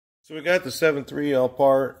So we got the 7.3L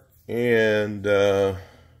part, and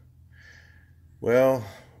well,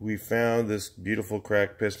 we found this beautiful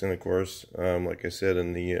cracked piston, of course, like I said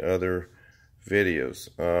in the other videos.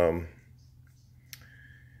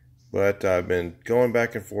 But I've been going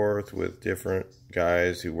back and forth with different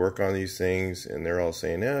guys who work on these things, and they're all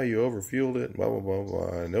saying, "No, you overfueled it, blah, blah, blah,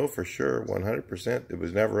 blah." I know for sure, 100%, it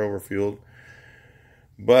was never overfueled.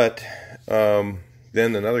 But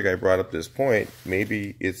then another guy brought up this point,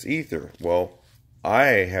 maybe it's ether. Well, I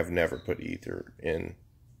have never put ether in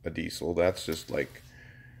a diesel. That's just like,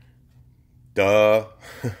 duh.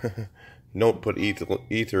 Don't put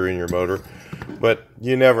ether in your motor. But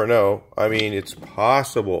you never know. I mean, it's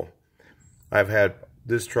possible. I've had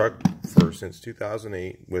this truck since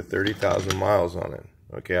 2008 with 30,000 miles on it.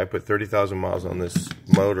 Okay, I put 30,000 miles on this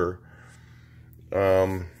motor.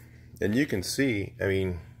 And you can see, I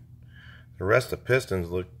mean, the rest of the pistons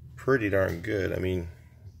look pretty darn good. I mean,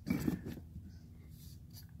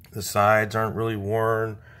 the sides aren't really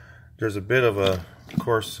worn. There's a bit of a, of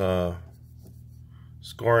course,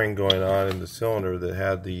 scoring going on in the cylinder that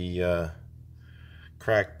had the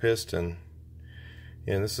cracked piston.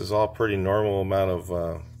 And this is all pretty normal amount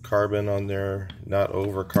of carbon on there, not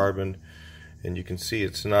over carbon. And you can see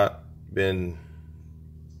it's not been,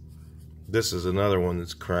 this is another one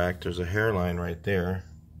that's cracked. There's a hairline right there.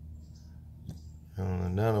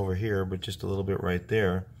 None over here, but just a little bit right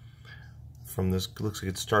there. From this, looks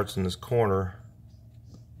like it starts in this corner.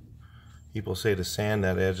 People say to sand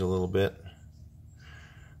that edge a little bit.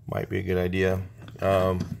 Might be a good idea.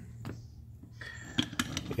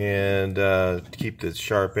 And to keep the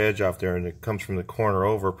sharp edge off there, and it comes from the corner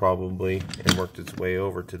over probably and worked its way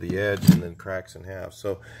over to the edge and then cracks in half.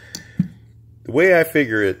 So the way I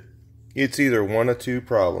figure it, it's either one of two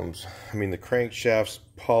problems. I mean, the crankshaft's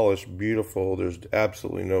polished, beautiful. There's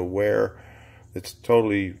absolutely no wear. It's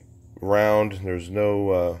totally round. There's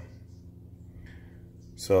no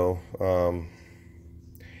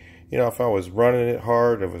you know, if I was running it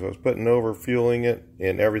hard, if I was putting over fueling it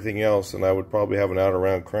and everything else, then I would probably have an out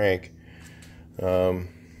around crank. You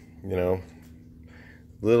know,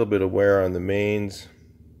 a little bit of wear on the mains,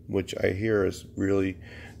 which I hear is really,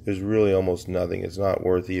 there's really almost nothing. It's not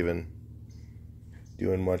worth even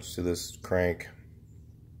doing much to this crank.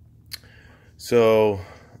 So,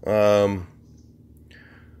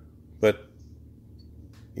 but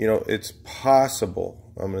you know, it's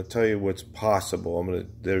possible. I'm going to tell you what's possible.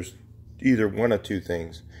 There's either one of two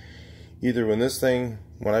things. Either when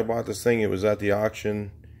I bought this thing, it was at the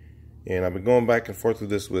auction, and I've been going back and forth with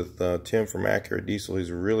this with Tim from Accurate Diesel.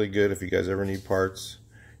 He's really good if you guys ever need parts.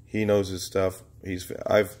 He knows his stuff.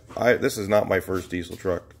 This is not my first diesel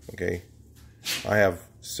truck, okay? I have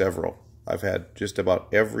several. I've had just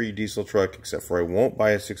about every diesel truck except for I won't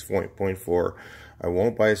buy a 6.4. I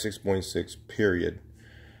won't buy a 6.6, period.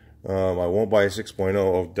 I won't buy a 6.0,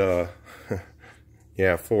 oh duh.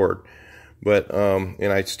 Yeah, Ford. But,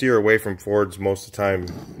 and I steer away from Fords most of the time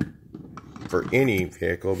for any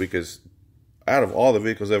vehicle, because out of all the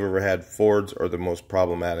vehicles I've ever had, Fords are the most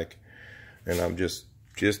problematic. And I'm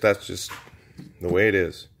that's just the way it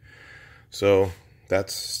is. So,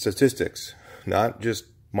 that's statistics, not just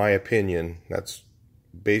my opinion. That's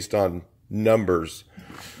based on numbers.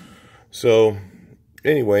 So,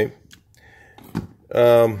 anyway,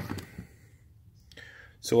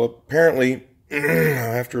 so apparently,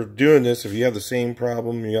 after doing this, if you have the same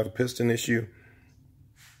problem, you have a piston issue,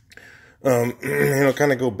 you know,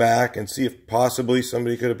 kind of go back and see if possibly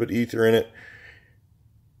somebody could have put ether in it.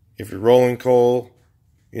 If you're rolling coal,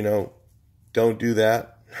 you know, don't do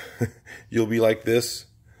that. You'll be like this.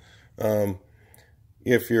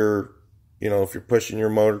 If you're, you know, if you're pushing your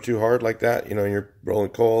motor too hard like that, you know, and you're rolling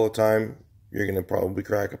coal all the time, you're going to probably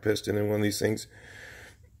crack a piston in one of these things.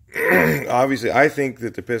 Obviously, I think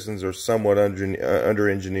that the pistons are somewhat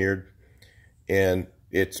under-engineered, and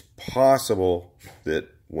it's possible that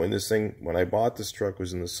when I bought this truck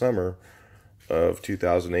was in the summer of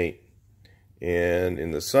 2008, and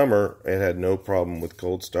in the summer it had no problem with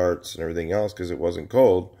cold starts and everything else because it wasn't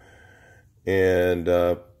cold, and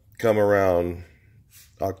come around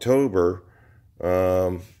October,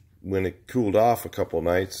 when it cooled off a couple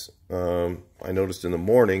nights, I noticed in the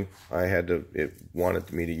morning it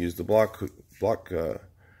wanted me to use the block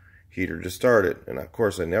heater to start it, and of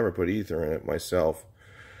course I never put ether in it myself.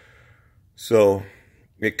 So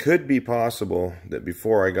it could be possible that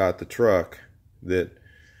before I got the truck, that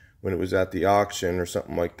when it was at the auction or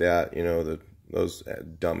something like that, you know, those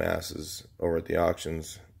dumbasses over at the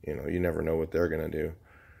auctions, you know, you never know what they're gonna do.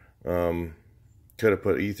 Could have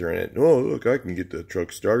put ether in it. Oh, look, I can get the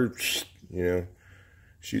truck started, you know,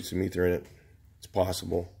 shoot some ether in it. It's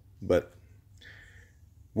possible. But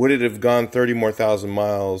would it have gone 30 more thousand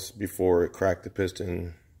miles before it cracked the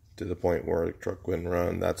piston to the point where the truck wouldn't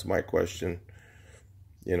run? That's my question.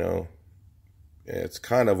 You know, it's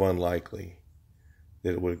kind of unlikely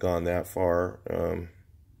that it would have gone that far.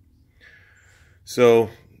 So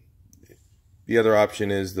the other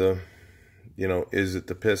option is is it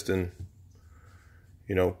the piston,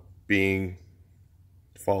 being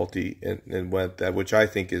faulty and went that, which I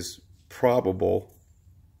think is probable.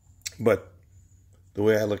 But the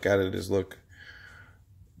way I look at it is, look,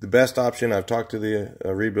 the best option, I've talked to the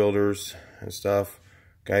rebuilders and stuff,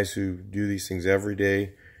 guys who do these things every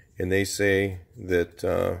day, and they say that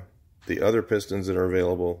the other pistons that are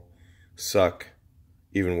available suck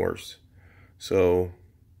even worse. So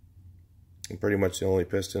pretty much the only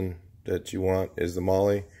piston that you want is the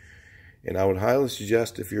Molly. And I would highly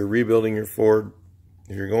suggest, if you're rebuilding your Ford,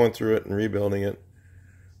 if you're going through it and rebuilding it,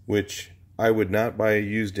 which I would not buy a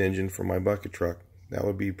used engine for my bucket truck. That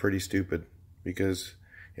would be pretty stupid, because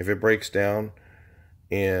if it breaks down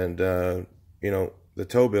and the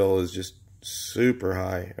tow bill is just super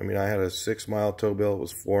high. I mean, I had a 6-mile tow bill. It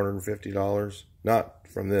was $450. Not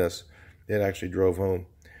from this. It actually drove home,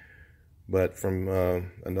 but from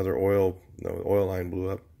another oil line blew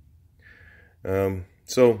up.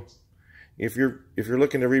 So if you're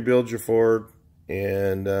looking to rebuild your Ford,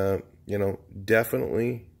 and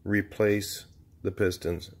definitely replace the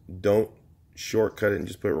pistons. Don't shortcut it and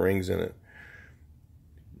just put rings in it.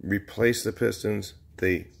 Replace the pistons.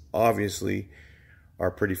 They obviously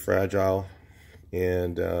are pretty fragile,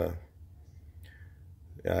 and I'm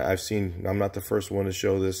not the first one to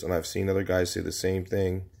show this, and I've seen other guys say the same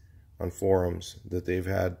thing on forums, that they've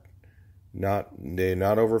had they're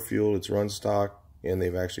not overfueled, it's run stock, and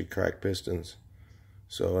they've actually cracked pistons.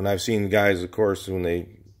 So, and I've seen guys, of course, when they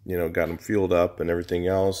got them fueled up and everything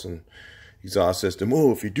else, and exhaust system,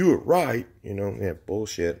 oh, if you do it right, yeah,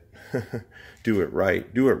 bullshit. Do it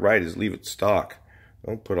right. Do it right is leave it stock.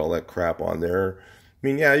 Don't put all that crap on there. I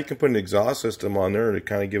mean, yeah, you can put an exhaust system on there to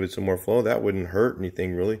kind of give it some more flow. That wouldn't hurt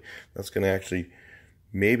anything, really. That's going to actually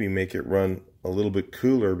maybe make it run a little bit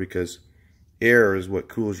cooler, because air is what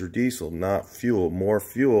cools your diesel, not fuel. More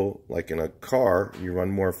fuel, like in a car, you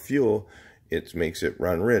run more fuel, it makes it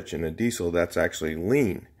run rich. In a diesel, that's actually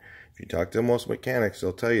lean. If you talk to most mechanics,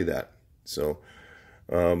 they'll tell you that. So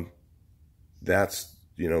that's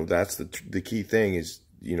the key thing is,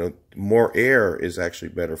 more air is actually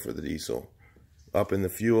better for the diesel, up in the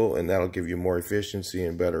fuel, and that'll give you more efficiency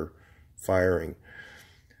and better firing.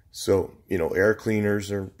 So air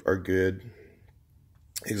cleaners are good.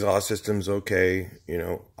 Exhaust system's okay.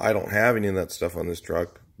 I don't have any of that stuff on this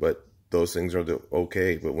truck, but those things are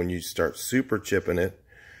okay. But when you start super chipping it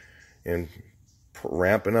and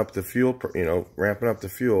ramping up the fuel,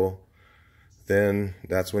 then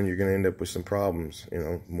that's when you're going to end up with some problems.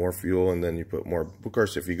 More fuel, and then you put more. Of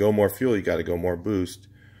course, if you go more fuel, you got to go more boost.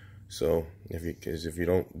 So if you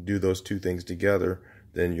don't do those two things together,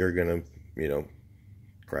 then you're going to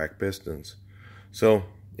crack pistons. So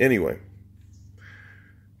anyway,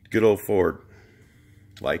 good old Ford.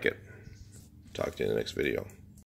 Like it. Talk to you in the next video.